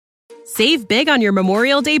Save big on your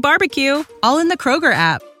Memorial Day barbecue, all in the Kroger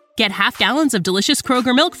app. Get half gallons of delicious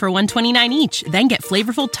Kroger milk for $1.29 each. Then get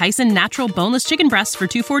flavorful Tyson natural boneless chicken breasts for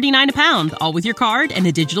 $2.49 a pound, all with your card and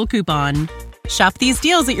a digital coupon. Shop these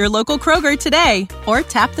deals at your local Kroger today, or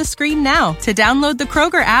tap the screen now to download the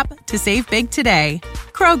Kroger app to save big today.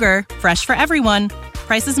 Kroger, fresh for everyone.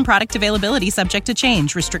 Prices and product availability subject to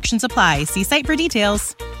change. Restrictions apply. See site for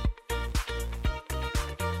details.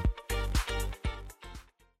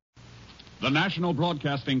 The National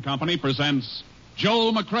Broadcasting Company presents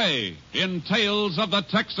Joel McCrea in Tales of the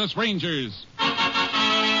Texas Rangers.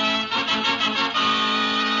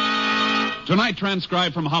 Tonight,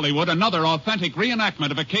 transcribed from Hollywood, another authentic reenactment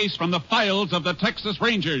of a case from the files of the Texas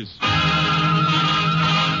Rangers.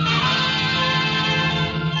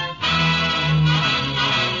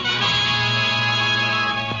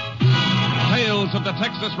 Tales of the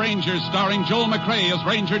Texas Rangers, starring Joel McCrea as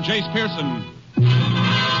Ranger Jace Pearson.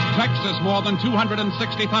 Texas, more than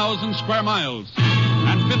 260,000 square miles,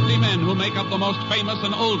 and 50 men who make up the most famous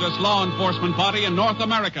and oldest law enforcement body in North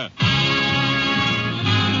America.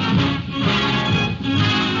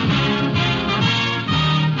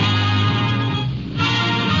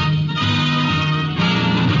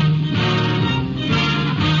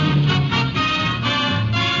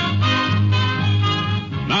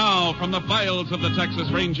 Now, from the files of the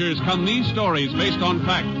Texas Rangers come these stories based on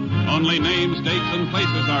fact. Only names, dates, and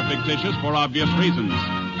places are fictitious for obvious reasons.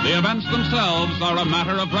 The events themselves are a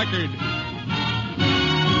matter of record.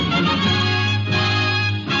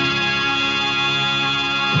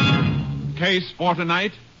 Case for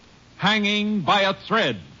tonight, hanging by a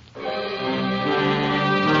thread.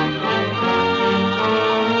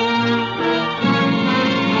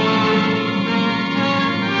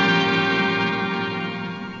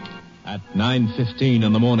 At 9:15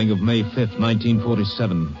 on the morning of May 5th,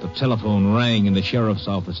 1947, the telephone rang in the sheriff's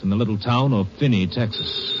office in the little town of Finney,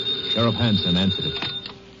 Texas. Sheriff Hansen answered it.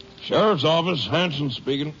 Sheriff's office, Hansen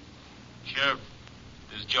speaking. Sheriff,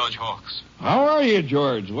 this is George Hawks. How are you,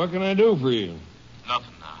 George? What can I do for you?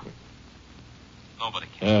 Nothing now. Nobody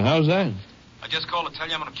can. How's that? I just called to tell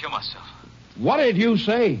you I'm going to kill myself. What did you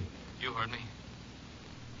say? You heard me.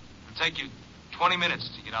 It'll take you 20 minutes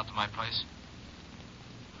to get out to my place.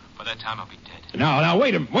 By that time, I'll be dead. Now,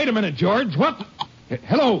 wait a minute, George. What?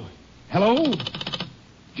 Hello?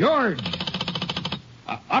 George!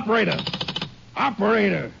 Operator!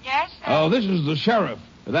 Yes, sir? Oh, this is the sheriff.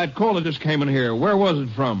 That caller just came in here. Where was it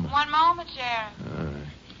from? One moment, Sheriff.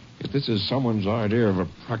 If this is someone's idea of a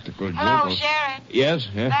practical joke... Hello, Sheriff. Yes?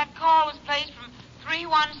 Yeah? That call was placed from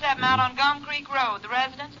 317 out on Gum Creek Road, the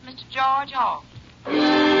residence of Mr. George Hawks.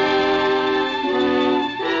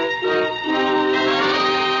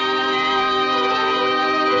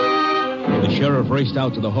 The sheriff raced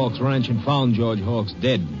out to the Hawks Ranch and found George Hawks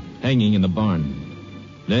dead, hanging in the barn.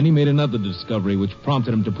 Then he made another discovery which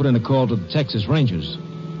prompted him to put in a call to the Texas Rangers.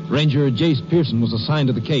 Ranger Jace Pearson was assigned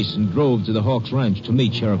to the case and drove to the Hawks Ranch to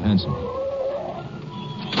meet Sheriff Hansen.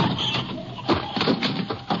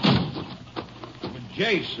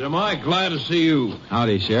 Jace, am I glad to see you.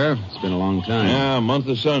 Howdy, Sheriff. It's been a long time. Yeah, a month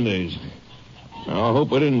of Sundays. Now, I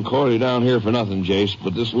hope I didn't call you down here for nothing, Jace,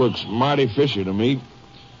 but this looks mighty fishy to me.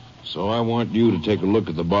 So I want you to take a look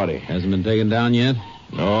at the body. Hasn't been taken down yet?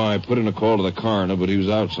 No, I put in a call to the coroner, but he was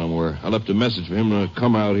out somewhere. I left a message for him to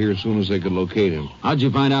come out here as soon as they could locate him. How'd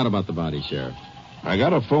you find out about the body, Sheriff? I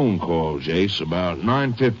got a phone call, Jace, about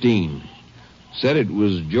 9:15. Said it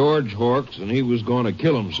was George Hawks and he was going to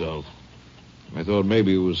kill himself. I thought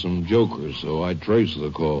maybe it was some jokers, so I traced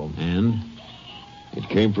the call. And? It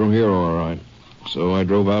came from here all right. So I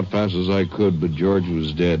drove out fast as I could, but George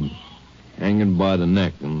was dead. Hanging by the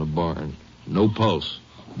neck in the barn. No pulse.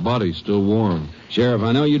 Body still warm. Sheriff,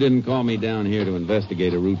 I know you didn't call me down here to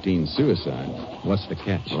investigate a routine suicide. What's the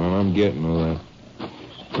catch? Well, I'm getting to that.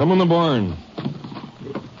 Come in the barn.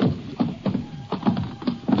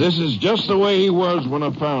 This is just the way he was when I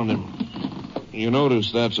found him. You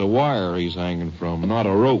notice that's a wire he's hanging from, not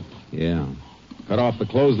a rope. Yeah. Cut off the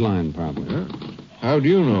clothesline, probably. Yeah. How'd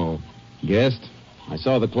you know? Guessed. I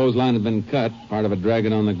saw the clothesline had been cut, part of it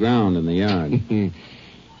dragging on the ground in the yard.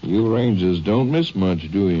 You Rangers don't miss much,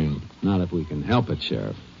 do you? Not if we can help it,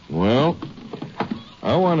 Sheriff. Well,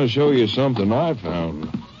 I want to show you something I found.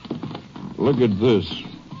 Look at this,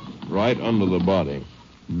 right under the body.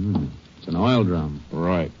 It's an oil drum.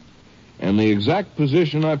 Right. And the exact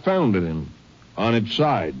position I found it in, on its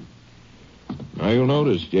side. Now, you'll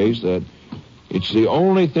notice, Jace, that it's the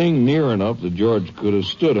only thing near enough that George could have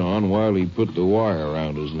stood on while he put the wire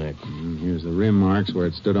around his neck. Here's the rim marks where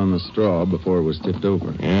it stood on the straw before it was tipped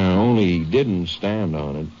over. Yeah, only he didn't stand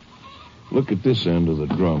on it. Look at this end of the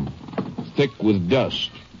drum. thick with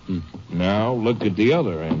dust. Now look at the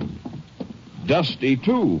other end. Dusty,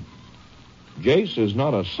 too. Jace, there's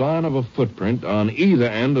not a sign of a footprint on either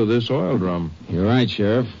end of this oil drum. You're right,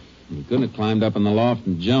 Sheriff. He couldn't have climbed up in the loft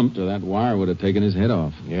and jumped, or that wire would have taken his head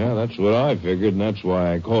off. Yeah, that's what I figured, and that's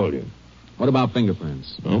why I called you. What about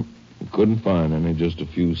fingerprints? Nope, couldn't find any, just a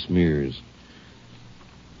few smears.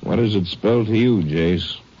 What does it spell to you,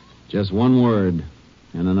 Jace? Just one word,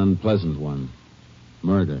 and an unpleasant one.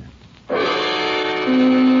 Murder. I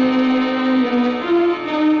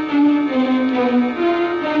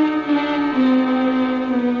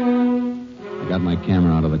got my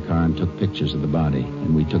camera out of the car and took pictures of the body,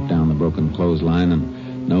 and we took down the broken clothesline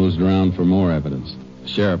and nosed around for more evidence. The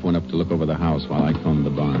sheriff went up to look over the house while I combed the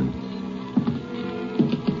barn.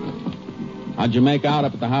 How'd you make out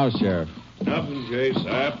up at the house, Sheriff? Nothing, Jace.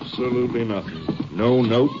 Absolutely nothing. No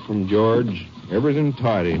note from George. Everything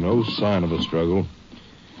tidy. No sign of a struggle.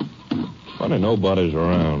 Funny nobody's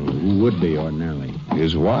around. Who would be ordinarily?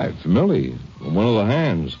 His wife, Millie. One of the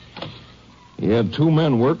hands. He had 2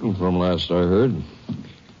 men working for him last I heard.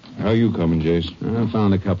 How you coming, Jace? I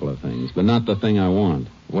found a couple of things, but not the thing I want.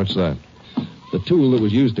 What's that? The tool that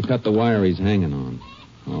was used to cut the wire he's hanging on.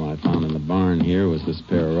 All I found in the barn here was this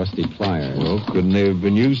pair of rusty pliers. Well, couldn't they have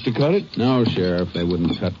been used to cut it? No, Sheriff, they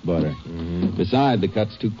wouldn't cut butter. Besides, the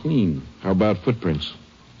cut's too clean. How about footprints?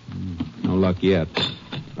 No luck yet.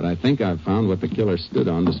 But I think I've found what the killer stood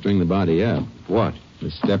on to string the body up. What?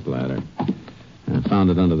 The stepladder. I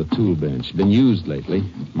found it under the tool bench. Been used lately.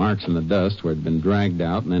 Marks in the dust where it'd been dragged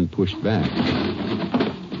out and then pushed back.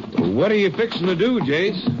 Well, what are you fixing to do,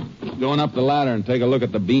 Jace? Going up the ladder and take a look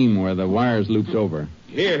at the beam where the wire's looped over.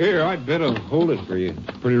 Here, I'd better hold it for you.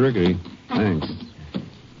 It's pretty rickety. Thanks.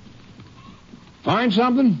 Find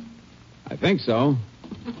something? I think so.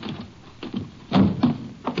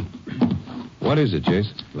 What is it,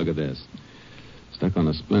 Jace? Look at this. Stuck on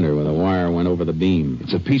a splinter where the wire went over the beam.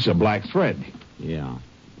 It's a piece of black thread. Yeah.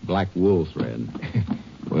 Black wool thread.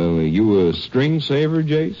 Well, are you a string saver,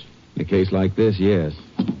 Jace? In a case like this, yes.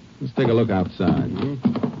 Let's take a look outside.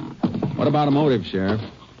 What about a motive, Sheriff?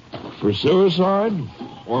 For suicide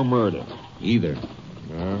or murder? Either.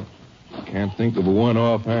 Can't think of a one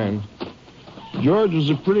offhand. George was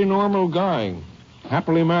a pretty normal guy.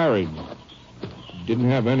 Happily married. Didn't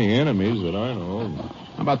have any enemies that I know.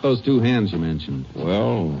 How about those 2 hands you mentioned?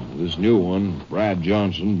 Well, this new one, Brad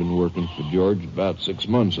Johnson, been working for George about 6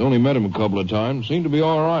 months. Only met him a couple of times. Seemed to be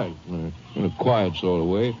all right. In a quiet sort of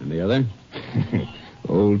way. And the other?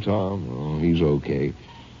 Old Tom, oh, he's okay.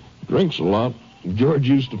 Drinks a lot. George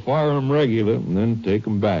used to fire him regular and then take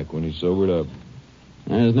him back when he sobered up.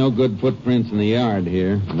 There's no good footprints in the yard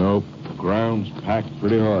here. Nope. Ground's packed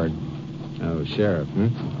pretty hard. Oh, Sheriff.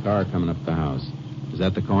 Car coming up the house. Is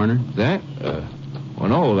that the coroner? That? Well,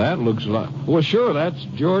 no, that looks like... Well, sure, that's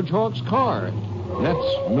George Hawk's car.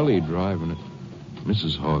 That's Millie driving it.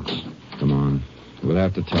 Mrs. Hawk's. Come on. We'll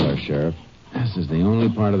have to tell her, Sheriff. This is the only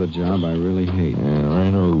part of the job I really hate. Yeah, I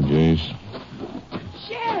know, Jace.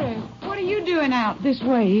 Sheriff, what are you doing out this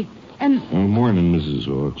way? And... Well, morning, Mrs.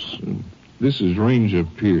 Hawks. This is Ranger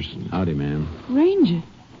Pearson. Howdy, ma'am. Ranger?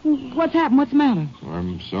 What's happened? What's the matter?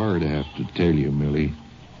 I'm sorry to have to tell you, Millie,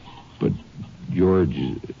 but George...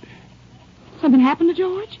 Something happened to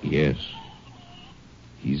George? Yes.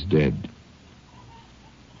 He's dead.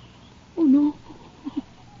 Oh, no.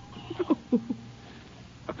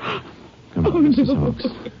 Come on, Mrs. Hawks.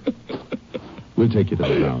 We'll take you to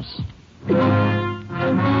the house.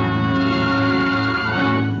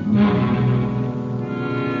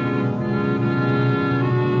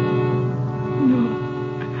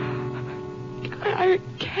 I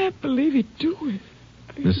can't believe he'd do it.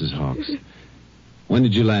 Mrs. Hawks, when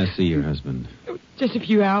did you last see your husband? Just a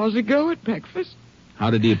few hours ago at breakfast. How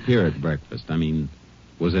did he appear at breakfast? I mean,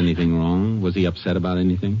 was anything wrong? Was he upset about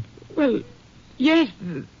anything? Well, yes,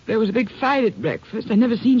 there was a big fight at breakfast. I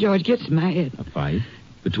never seen George get so mad. A fight?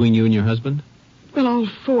 Between you and your husband? Well, all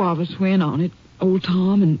 4 of us went on it. Old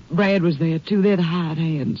Tom and Brad was there, too. They're the hired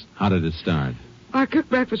hands. How did it start? I cooked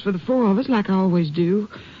breakfast for the 4 of us, like I always do.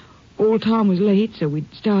 Old Tom was late, so we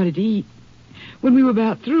started to eat. When we were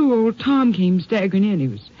about through, old Tom came staggering in. He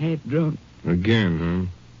was half drunk. Again, huh?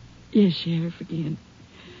 Yes, Sheriff, again.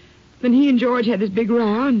 Then he and George had this big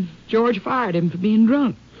row, and George fired him for being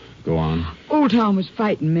drunk. Go on. Old Tom was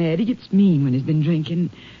fighting mad. He gets mean when he's been drinking.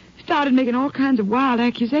 Started making all kinds of wild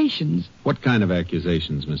accusations. What kind of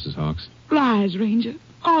accusations, Mrs. Hawks? Lies, Ranger.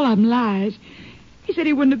 All of them lies. He said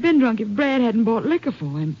he wouldn't have been drunk if Brad hadn't bought liquor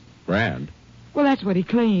for him. Brad? Well, that's what he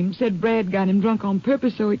claimed. Said Brad got him drunk on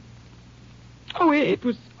purpose so he... Oh, it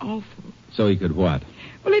was awful. So he could what?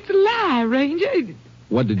 Well, it's a lie, Ranger.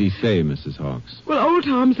 What did he say, Mrs. Hawks? Well, old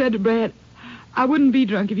Tom said to Brad, I wouldn't be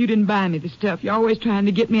drunk if you didn't buy me the stuff. You're always trying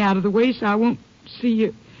to get me out of the way, so I won't see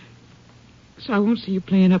you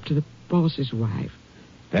playing up to the boss's wife.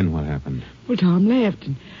 Then what happened? Well, Tom left,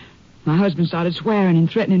 and my husband started swearing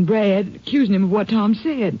and threatening Brad, accusing him of what Tom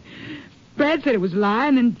said. Brad said it was a lie,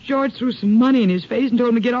 and then George threw some money in his face and told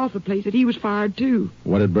him to get off the place, that he was fired, too.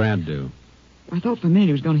 What did Brad do? I thought for a minute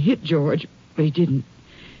he was going to hit George, but he didn't.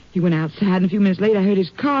 He went outside, and a few minutes later I heard his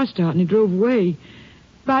car start, and he drove away.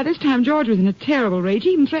 By this time, George was in a terrible rage. He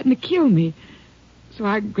even threatened to kill me. So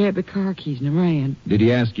I grabbed the car keys and ran. Did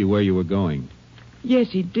he ask you where you were going? Yes,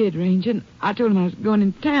 he did, Ranger. And I told him I was going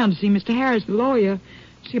in town to see Mr. Harris, the lawyer,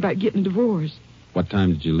 see about getting a divorce. What time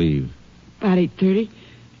did you leave? About 8:30.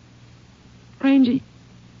 Ranger,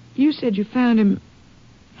 you said you found him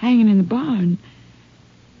hanging in the barn.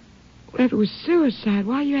 Well, if it was suicide,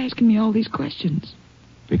 why are you asking me all these questions?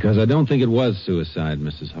 Because I don't think it was suicide,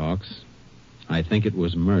 Mrs. Hawks. I think it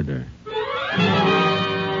was murder.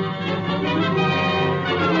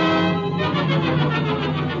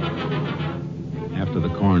 After the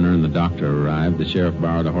coroner and the doctor arrived, the sheriff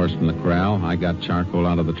borrowed a horse from the corral. I got charcoal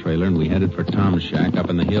out of the trailer, and we headed for Tom's shack up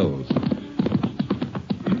in the hills.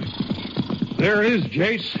 There it is,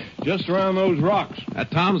 Jace. Just around those rocks.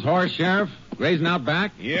 That Tom's horse, Sheriff? Grazing out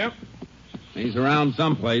back? Yep. He's around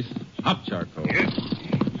someplace. Up, charcoal. Yep.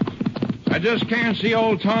 I just can't see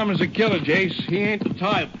old Tom as a killer, Jace. He ain't the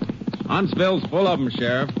type. Huntsville's full of them,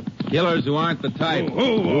 Sheriff. Killers who aren't the type.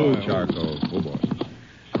 Oh, charcoal. Oh, boy.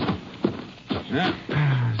 Yeah.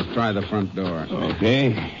 Let's try the front door.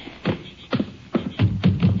 Okay.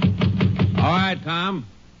 All right, Tom.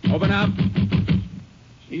 Open up.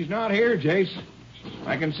 He's not here, Jace.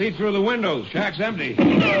 I can see through the windows. Shack's empty.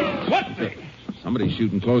 What the? Somebody's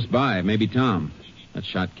shooting close by. Maybe Tom. That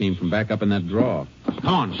shot came from back up in that draw.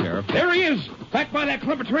 Come on, Sheriff. There he is. Back by that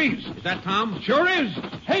clump of trees. Is that Tom? Sure is.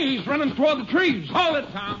 Hey, he's running toward the trees. Hold it,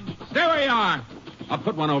 Tom. Stay where you are. I'll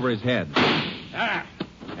put one over his head. Ah.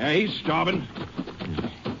 Yeah, he's starving.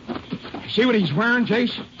 See what he's wearing,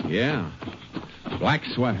 Jace? Yeah. Black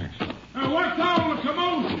sweater. What's all the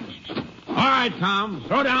commotion? All right, Tom.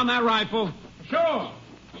 Throw down that rifle. Sure,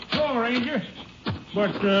 Ranger.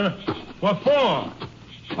 But, what for?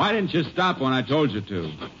 Why didn't you stop when I told you to?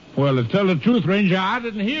 Well, to tell the truth, Ranger, I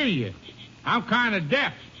didn't hear you. I'm kind of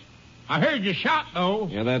deaf. I heard you shot, though.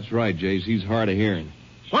 Yeah, that's right, Jace. He's hard of hearing.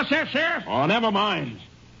 What's that, Sheriff? Oh, never mind.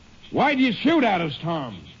 Why'd you shoot at us,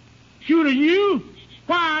 Tom? Shoot at you?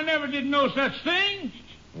 Why, I never did no such thing.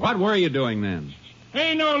 What were you doing then?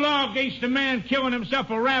 Ain't no law against a man killing himself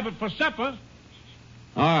a rabbit for supper.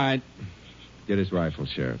 All right. Get his rifle,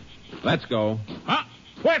 Sheriff. Let's go. Huh?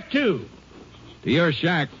 Where to? To your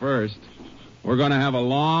shack first. We're going to have a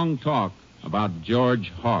long talk about George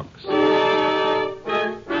Hawks.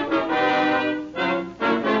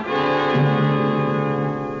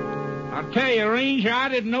 I'll tell you, Ranger, I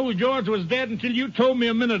didn't know George was dead until you told me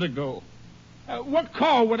a minute ago. What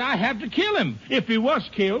call would I have to kill him? If he was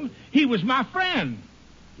killed, he was my friend.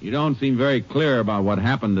 You don't seem very clear about what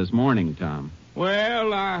happened this morning, Tom.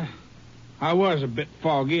 Well, I was a bit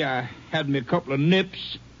foggy. I had me a couple of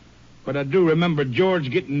nips. But I do remember George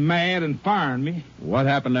getting mad and firing me. What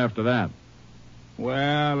happened after that?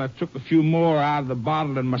 Well, I took a few more out of the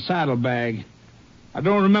bottle in my saddlebag. I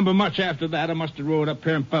don't remember much after that. I must have rode up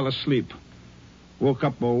here and fell asleep. Woke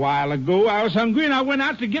up a while ago. I was hungry, and I went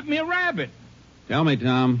out to get me a rabbit. Tell me,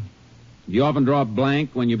 Tom, do you often draw a blank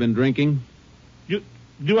when you've been drinking?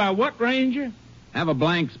 Do I what, Ranger? Have a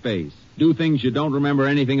blank space. Do things you don't remember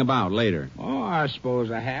anything about later. Oh, I suppose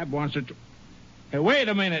I have once or twice. Hey, wait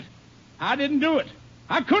a minute. I didn't do it.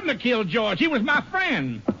 I couldn't have killed George. He was my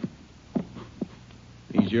friend.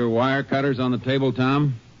 These your wire cutters on the table,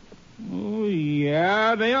 Tom? Oh,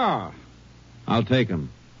 yeah, they are. I'll take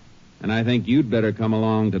them. And I think you'd better come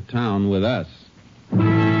along to town with us.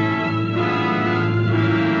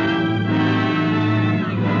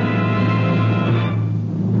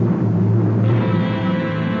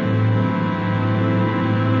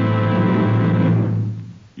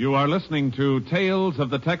 You are listening to Tales of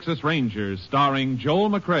the Texas Rangers, starring Joel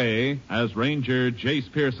McCrea as Ranger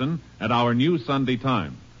Jace Pearson at our new Sunday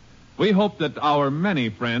time. We hope that our many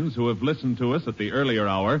friends who have listened to us at the earlier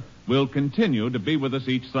hour will continue to be with us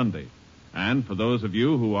each Sunday. And for those of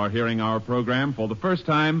you who are hearing our program for the first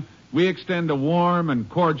time, we extend a warm and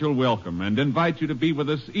cordial welcome and invite you to be with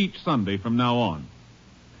us each Sunday from now on.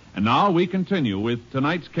 And now we continue with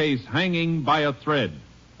tonight's case, Hanging by a Thread,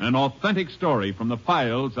 an authentic story from the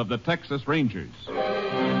files of the Texas Rangers.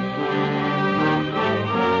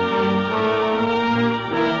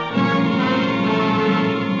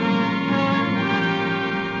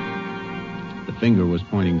 finger was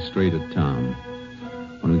pointing straight at Tom.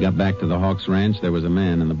 When we got back to the Hawks Ranch, there was a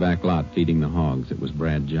man in the back lot feeding the hogs. It was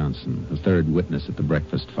Brad Johnson, the third witness at the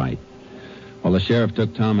breakfast fight. While the sheriff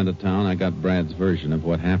took Tom into town, I got Brad's version of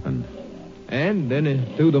what happened. And then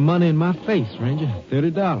he threw the money in my face, Ranger.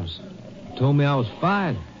 $30. Told me I was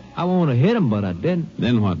fired. I wanted to hit him, but I didn't.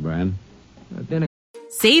 Then what, Brad?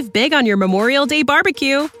 Save big on your Memorial Day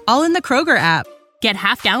barbecue, all in the Kroger app. Get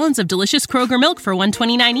half gallons of delicious Kroger milk for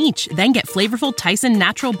 $1.29 each. Then get flavorful Tyson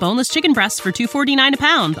natural boneless chicken breasts for $2.49 a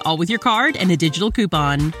pound, all with your card and a digital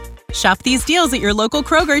coupon. Shop these deals at your local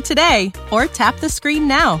Kroger today, or tap the screen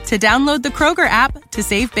now to download the Kroger app to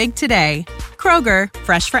save big today. Kroger,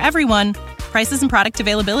 fresh for everyone. Prices and product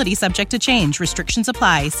availability subject to change. Restrictions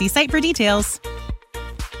apply. See site for details.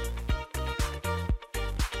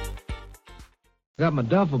 Got my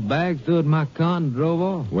duffel bag, threw it in my car, and drove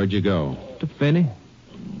off. Where'd you go? To Finney.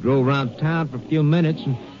 Drove around town for a few minutes,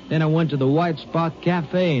 and then I went to the White Spot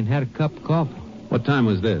Cafe and had a cup of coffee. What time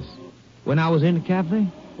was this? When I was in the cafe?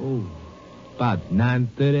 Oh, about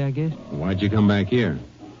 9:30, I guess. Why'd you come back here?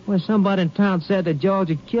 Well, somebody in town said that George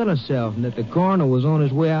had killed himself and that the coroner was on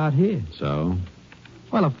his way out here. So?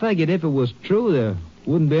 Well, I figured if it was true, there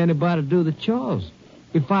wouldn't be anybody to do the chores.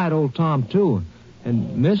 We fired old Tom, too,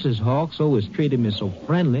 and Mrs. Hawks always treated me so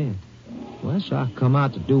friendly. Well, so I come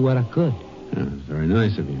out to do what I could. Yeah, that's very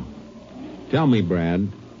nice of you. Tell me, Brad,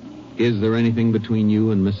 is there anything between you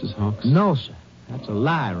and Mrs. Hawks? No, sir. That's a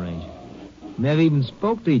lie, Ranger. Never even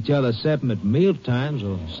spoke to each other except at meal times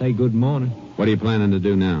or say good morning. What are you planning to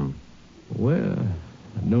do now? Well,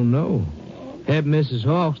 I don't know. Help Mrs.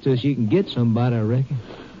 Hawks till she can get somebody, I reckon.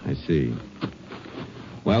 I see.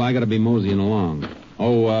 Well, I gotta be moseying along.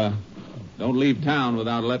 Oh, don't leave town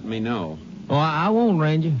without letting me know. Oh, I won't,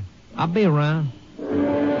 Ranger. I'll be around.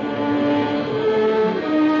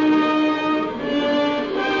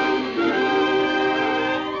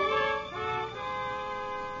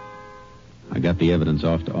 I got the evidence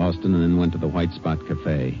off to Austin and then went to the White Spot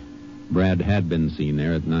Cafe. Brad had been seen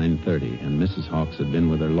there at 9:30, and Mrs. Hawks had been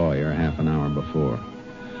with her lawyer half an hour before.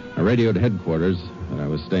 I radioed headquarters that I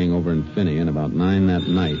was staying over in Finney, and about 9 that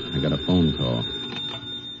night, I got a phone call.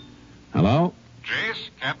 Hello? Jace,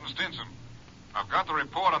 Captain Stinson. I've got the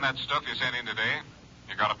report on that stuff you sent in today.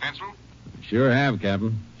 You got a pencil? Sure have,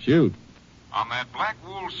 Captain. Shoot. On that black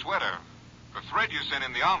wool sweater, the thread you sent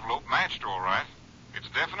in the envelope matched all right. It's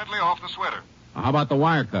definitely off the sweater. How about the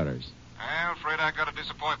wire cutters? I'm afraid I got a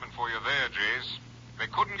disappointment for you there, Jace. They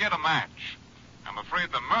couldn't get a match. I'm afraid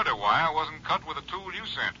the murder wire wasn't cut with the tool you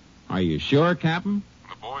sent. Are you sure, Captain?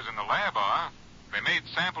 The boys in the lab are. They made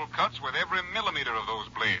sample cuts with every millimeter of those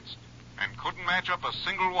blades and couldn't match up a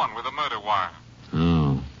single one with a murder wire.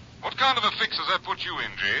 Oh. What kind of a fix does that put you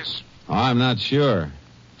in, Jace? Oh, I'm not sure.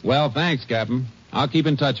 Well, thanks, Captain. I'll keep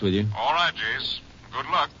in touch with you. All right, Jace. Good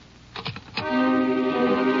luck.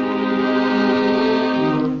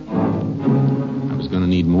 I was going to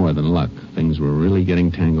need more than luck. Things were really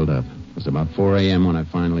getting tangled up. It was about 4 a.m. when I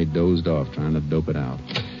finally dozed off trying to dope it out.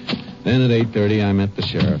 Then at 8:30, I met the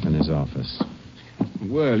sheriff in his office.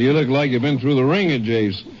 Well, you look like you've been through the ringer,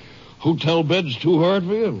 Jace. Hotel bed's too hard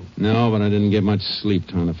for you? No, but I didn't get much sleep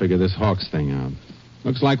trying to figure this Hawks thing out.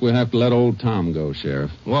 Looks like we'll have to let old Tom go,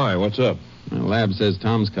 Sheriff. Why? What's up? The lab says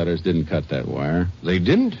Tom's cutters didn't cut that wire. They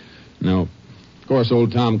didn't? No. Of course,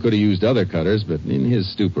 old Tom could have used other cutters, but in his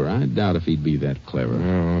stupor, I doubt if he'd be that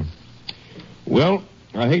clever. Well,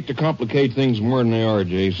 I hate to complicate things more than they are,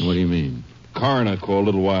 Jace. What do you mean? Coroner called a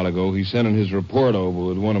little while ago. He sent in his report over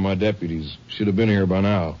with one of my deputies. Should have been here by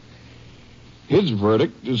now. His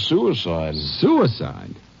verdict is suicide.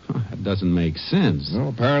 Suicide? That doesn't make sense. Well,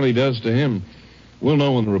 apparently does to him. We'll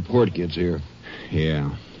know when the report gets here.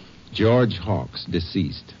 Yeah. George Hawks,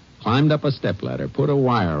 deceased. Climbed up a stepladder, put a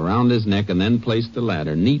wire around his neck, and then placed the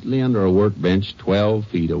ladder neatly under a workbench 12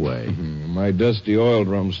 feet away. My dusty oil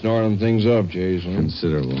drum snoring things up, Jason.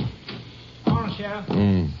 Considerable. Morning, Sheriff.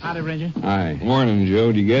 Howdy, Ranger. Aye. Morning,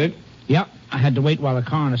 Joe. Did you get it? Yep. I had to wait while the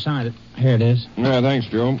coroner signed it. Here it is. Yeah, thanks,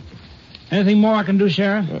 Joe. Anything more I can do,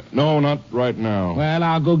 Sheriff? No, not right now. Well,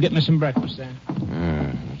 I'll go get me some breakfast then.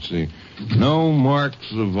 Let's see. No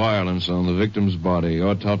marks of violence on the victim's body.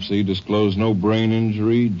 Autopsy disclosed no brain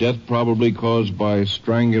injury. Death probably caused by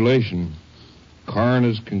strangulation.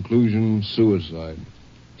 Coroner's conclusion, suicide.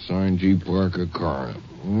 Signed G. Parker,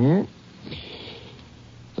 coroner.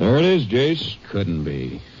 There it is, Jace. Couldn't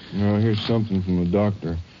be. Now, here's something from the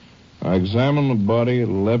doctor. I examined the body at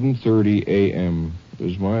 11:30 a.m. It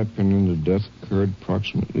is my opinion the death occurred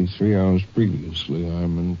approximately 3 hours previously.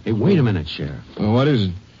 Hey, wait a minute, Sheriff. What is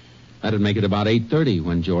it? That'd make it about 8:30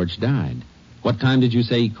 when George died. What time did you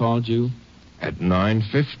say he called you? At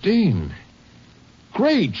 9:15.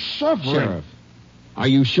 Great suffering. Sheriff, are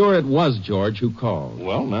you sure it was George who called?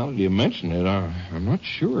 Well, now that you mention it, I'm not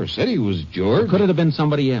sure. Said he was George. Could it have been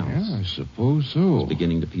somebody else? Yeah, I suppose so.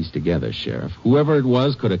 Beginning to piece together, Sheriff. Whoever it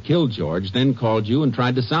was could have killed George, then called you and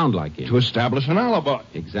tried to sound like him. To establish an alibi.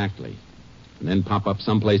 Exactly. And then pop up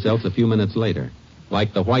someplace else a few minutes later.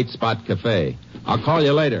 Like the White Spot Cafe. I'll call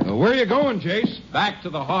you later. Where are you going, Jace? Back to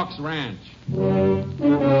the Hawks Ranch.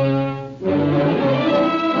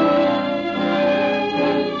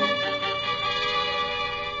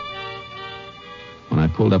 When I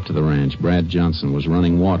pulled up to the ranch, Brad Johnson was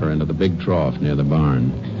running water into the big trough near the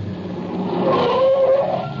barn.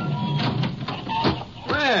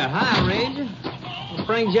 Well, hi, Ranger. What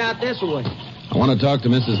brings you out this way? I want to talk to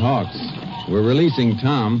Mrs. Hawks. We're releasing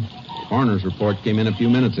Tom. Coroner's report came in a few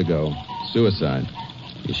minutes ago. Suicide.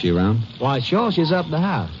 Is she around? Why, sure, she's up the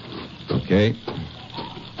house. Okay.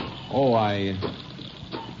 Oh, I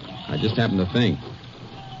just happened to think.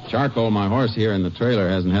 Charcoal, my horse here in the trailer,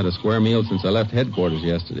 hasn't had a square meal since I left headquarters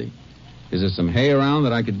yesterday. Is there some hay around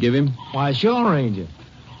that I could give him? Why, sure, Ranger.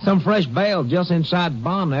 Some fresh bales just inside the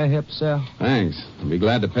barn there help sell. Thanks. I'll be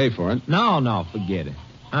glad to pay for it. No, forget it.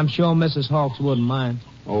 I'm sure Mrs. Hawks wouldn't mind.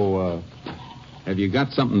 Oh, have you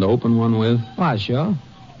got something to open one with? Why, sure.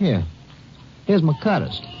 Here. Here's my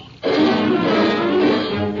cutters.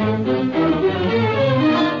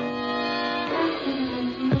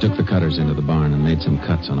 I took the cutters into the barn and made some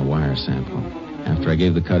cuts on a wire sample. After I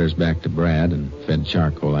gave the cutters back to Brad and fed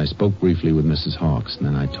charcoal, I spoke briefly with Mrs. Hawks, and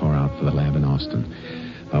then I tore out for the lab in Austin.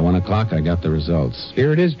 By 1 o'clock, I got the results.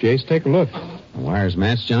 Here it is, Jace. Take a look. The wires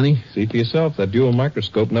match, Johnny? See for yourself. That dual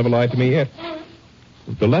microscope never lied to me yet.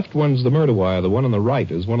 The left one's the murder wire. The one on the right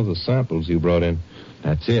is one of the samples you brought in.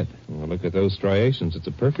 That's it. Well, look at those striations. It's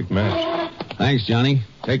a perfect match. Thanks, Johnny.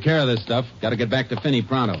 Take care of this stuff. Got to get back to Finney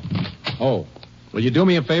pronto. Oh, will you do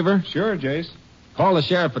me a favor? Sure, Jace. Call the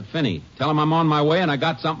sheriff at Finney. Tell him I'm on my way and I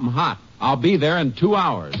got something hot. I'll be there in 2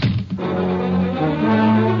 hours.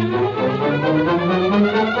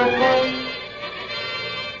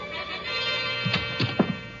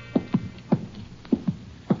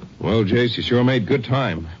 Well, Jace, you sure made good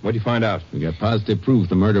time. What'd you find out? We got positive proof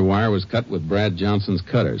the murder wire was cut with Brad Johnson's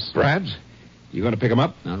cutters. Brad's? You going to pick him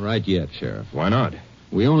up? Not right yet, Sheriff. Why not?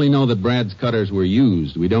 We only know that Brad's cutters were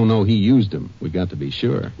used. We don't know he used them. We got to be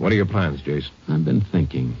sure. What are your plans, Jace? I've been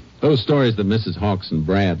thinking. Those stories that Mrs. Hawks and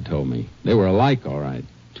Brad told me, they were alike, all right.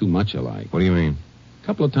 Too much alike. What do you mean? A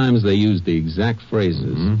couple of times they used the exact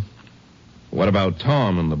phrases. Mm-hmm. What about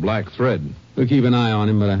Tom and the black thread? We'll keep an eye on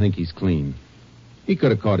him, but I think he's clean. He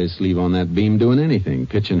could have caught his sleeve on that beam doing anything,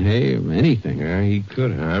 pitching hay or anything. Yeah, he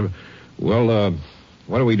could have. Well,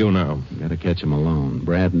 what do we do now? We got to catch him alone,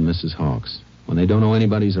 Brad and Mrs. Hawks. When they don't know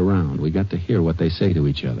anybody's around, we got to hear what they say to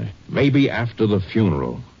each other. Maybe after the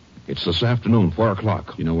funeral. It's this afternoon, 4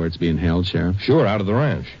 o'clock. You know where it's being held, Sheriff? Sure, out of the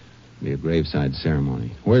ranch. Be a graveside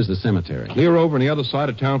ceremony. Where's the cemetery? Clear over on the other side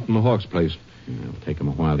of town from the Hawks' place. Yeah, it'll take them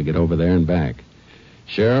a while to get over there and back.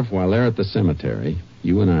 Sheriff, while they're at the cemetery,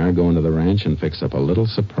 you and I are going to the ranch and fix up a little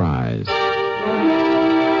surprise.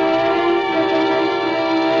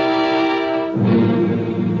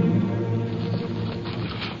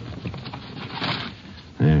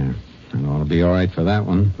 There. That ought to be all right for that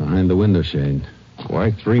one, behind the window shade.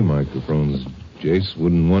 Why 3 microphones, Jace?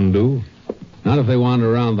 Wouldn't one do? Not if they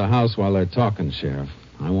wander around the house while they're talking, Sheriff.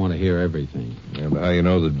 I want to hear everything. Yeah, but how do you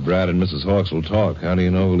know that Brad and Mrs. Hawks will talk? How do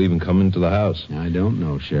you know who'll even come into the house? I don't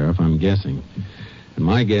know, Sheriff. I'm guessing. And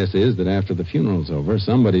my guess is that after the funeral's over,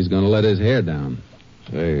 somebody's going to let his hair down.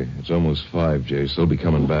 Hey, it's almost 5, Jace. They'll be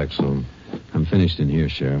coming back soon. I'm finished in here,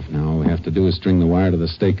 Sheriff. Now all we have to do is string the wire to the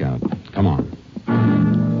stakeout. Come on.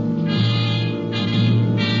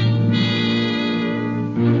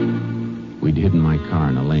 We'd hidden my car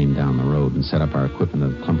in a lane down the road and set up our equipment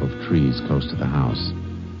in a clump of trees close to the house.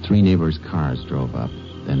 3 neighbors' cars drove up,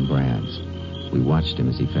 then Brad's. We watched him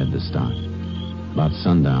as he fed the stock. About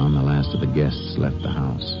sundown, the last of the guests left the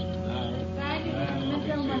house.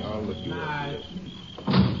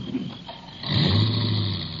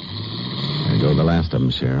 There go the last of them,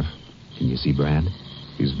 Sheriff. Can you see Brad?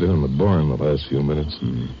 He's been in the barn the last few minutes.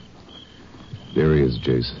 Hmm. There he is,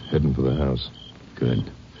 Jace, heading for the house.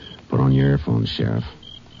 Good. Put on your earphones, Sheriff.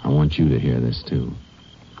 I want you to hear this, too.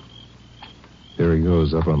 There he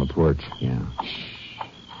goes, up on the porch. Yeah.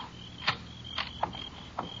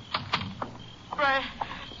 Brad.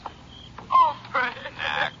 Oh, Brad.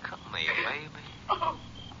 Ah, come here, baby. Oh,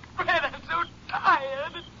 Brad, I'm so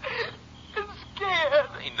tired and scared.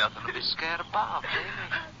 Ain't nothing to be scared about, baby.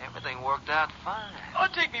 Everything worked out fine. Oh,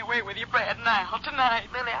 take me away with you, Brad, now, tonight.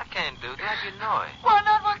 Millie, I can't do that. You know it. Why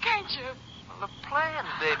not? Why can't you? Well, the plan,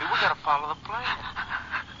 baby. We gotta follow the plan.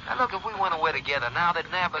 Now, look, if we went away together now, they'd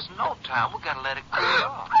nab us in no time. We gotta let it go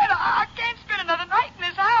off. Fred, I can't spend another night in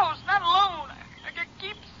this house, not alone. I can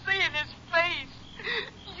keep seeing his face.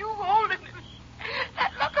 You holding him.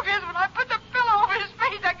 That look of his when I put the pillow over his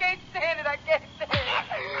face, I can't stand it. I can't stand it.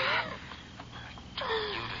 I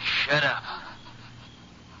told you to shut up.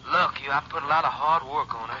 Look, I put a lot of hard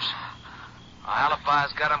work on us. Our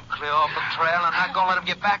alibi's got them clear off the trail. I'm not gonna let them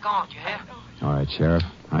get back on, you hear? All right, Sheriff.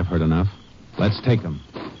 I've heard enough. Let's take them.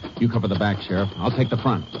 You cover the back, Sheriff. I'll take the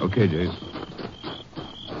front. Okay, Jace.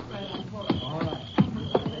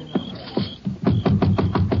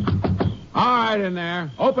 All right, in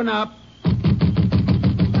there. Open up.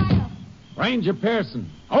 Ranger Pearson,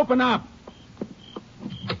 open up.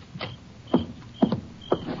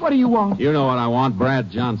 What do you want? You know what I want, Brad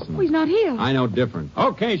Johnson. Well, he's not here. I know different.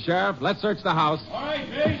 Okay, Sheriff, let's search the house. All right,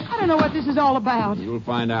 Jace. I don't know what this is all about. You'll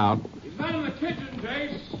find out. He's not in the kitchen,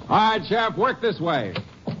 Jace. All right, Sheriff, work this way.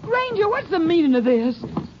 Ranger, what's the meaning of this?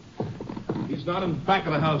 He's not in the back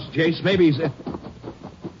of the house, Jace. Maybe he's...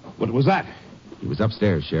 What was that? He was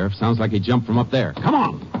upstairs, Sheriff. Sounds like he jumped from up there. Come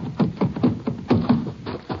on.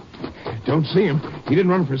 Don't see him. He didn't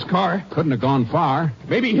run for his car. Couldn't have gone far.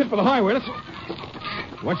 Maybe he hit for the highway.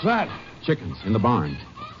 What's that? Chickens in the barn.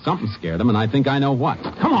 Something scared them, and I think I know what.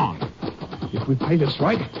 Come on. If we play this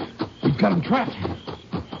right, we've got him trapped.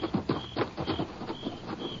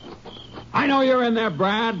 I know you're in there,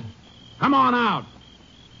 Brad. Come on out.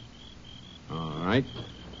 All right.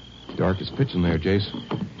 Dark as pitch in there, Jace.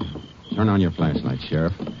 Turn on your flashlight,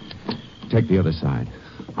 Sheriff. Take the other side.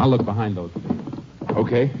 I'll look behind those things.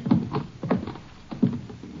 Okay.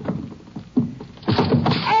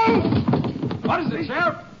 What is it,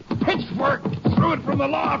 Sheriff? Pitchfork. Threw it from the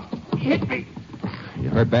loft. Hit me. You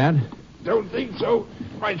hurt bad? Don't think so.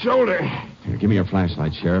 My shoulder. Here, give me your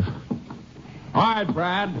flashlight, Sheriff. All right,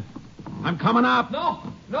 Brad. I'm coming up. No,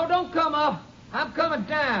 don't come up. I'm coming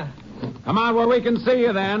down. Come out where we can see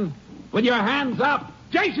you, then. With your hands up.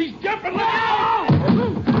 Jace, he's jumping. Look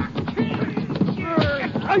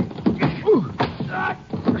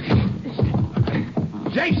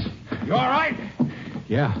Jace, you all right?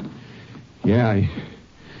 Yeah, he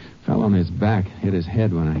fell on his back, hit his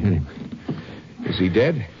head when I hit him. Is he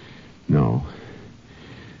dead? No,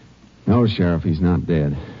 Sheriff, he's not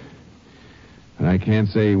dead. But I can't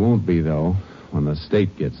say he won't be, though, when the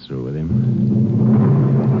state gets through with him.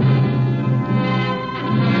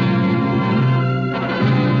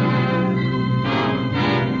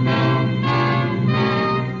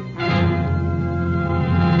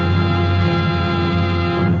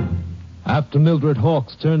 After Mildred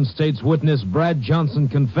Hawks turned state's witness, Brad Johnson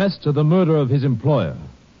confessed to the murder of his employer.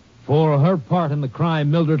 For her part in the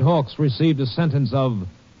crime, Mildred Hawks received a sentence of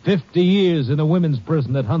 50 years in a women's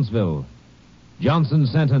prison at Huntsville.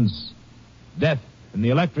 Johnson's sentence, death in the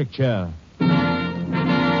electric chair.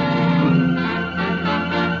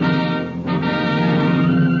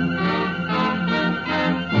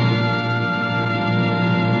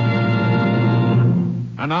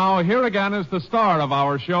 And now, here again is the star of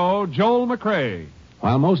our show, Joel McCrea.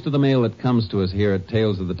 While most of the mail that comes to us here at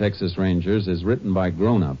Tales of the Texas Rangers is written by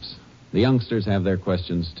grown-ups, the youngsters have their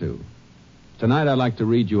questions, too. Tonight, I'd like to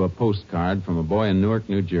read you a postcard from a boy in Newark,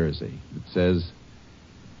 New Jersey. It says,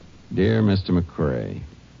 Dear Mr. McCrea,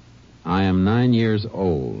 I am 9 years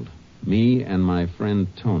old. Me and my friend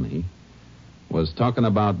Tony was talking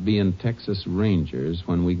about being Texas Rangers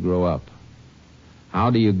when we grow up.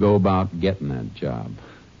 How do you go about getting that job?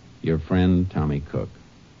 Your friend, Tommy Cook.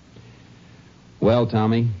 Well,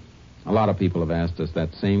 Tommy, a lot of people have asked us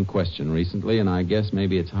that same question recently, and I guess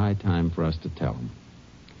maybe it's high time for us to tell them.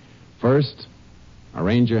 First, a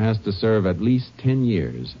ranger has to serve at least 10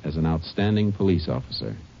 years as an outstanding police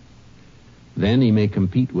officer. Then he may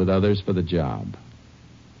compete with others for the job.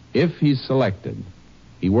 If he's selected,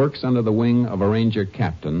 he works under the wing of a ranger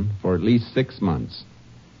captain for at least 6 months,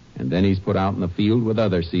 and then he's put out in the field with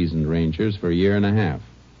other seasoned rangers for a year and a half.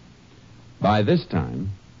 By this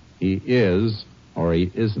time, he is, or he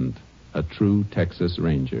isn't, a true Texas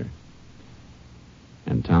Ranger.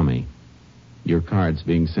 And Tommy, your card's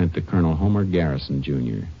being sent to Colonel Homer Garrison,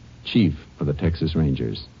 Jr., Chief of the Texas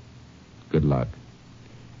Rangers. Good luck.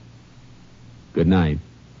 Good night.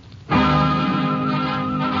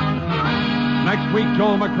 Next week,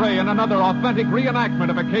 Joel McCrea in another authentic reenactment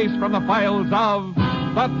of a case from the files of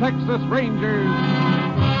the Texas Rangers.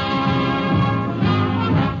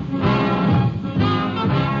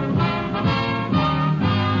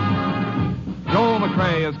 Joel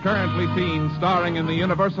McCrea is currently seen starring in the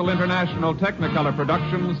Universal International Technicolor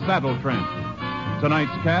production Saddle Tramp.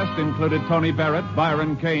 Tonight's cast included Tony Barrett,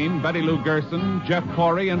 Byron Kane, Betty Lou Gerson, Jeff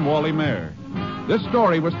Corey, and Wally Mayer. This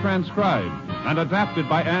story was transcribed and adapted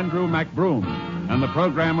by Andrew McBroom, and the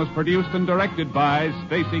program was produced and directed by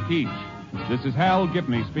Stacy Keach. This is Hal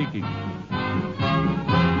Gibney speaking.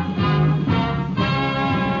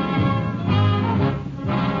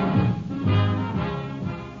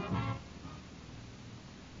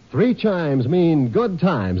 Three chimes mean good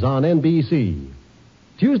times on NBC.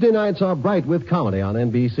 Tuesday nights are bright with comedy on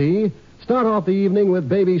NBC. Start off the evening with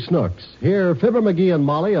Baby Snooks. Hear Fibber McGee and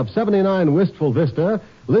Molly of 79 Wistful Vista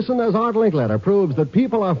listen as Art Linkletter proves that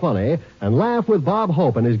people are funny and laugh with Bob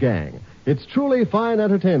Hope and his gang. It's truly fine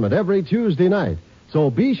entertainment every Tuesday night.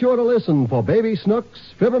 So be sure to listen for Baby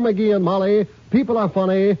Snooks, Fibber McGee and Molly, People Are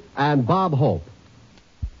Funny, and Bob Hope.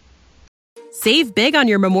 Save big on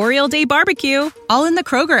your Memorial Day barbecue, all in the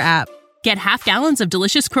Kroger app. Get half gallons of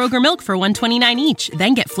delicious Kroger milk for $1.29 each.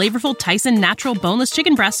 Then get flavorful Tyson natural boneless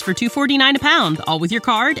chicken breasts for $2.49 a pound, all with your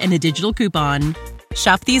card and a digital coupon.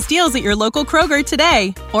 Shop these deals at your local Kroger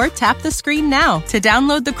today, or tap the screen now to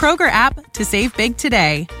download the Kroger app to save big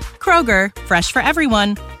today. Kroger, fresh for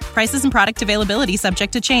everyone. Prices and product availability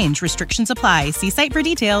subject to change. Restrictions apply. See site for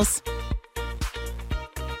details.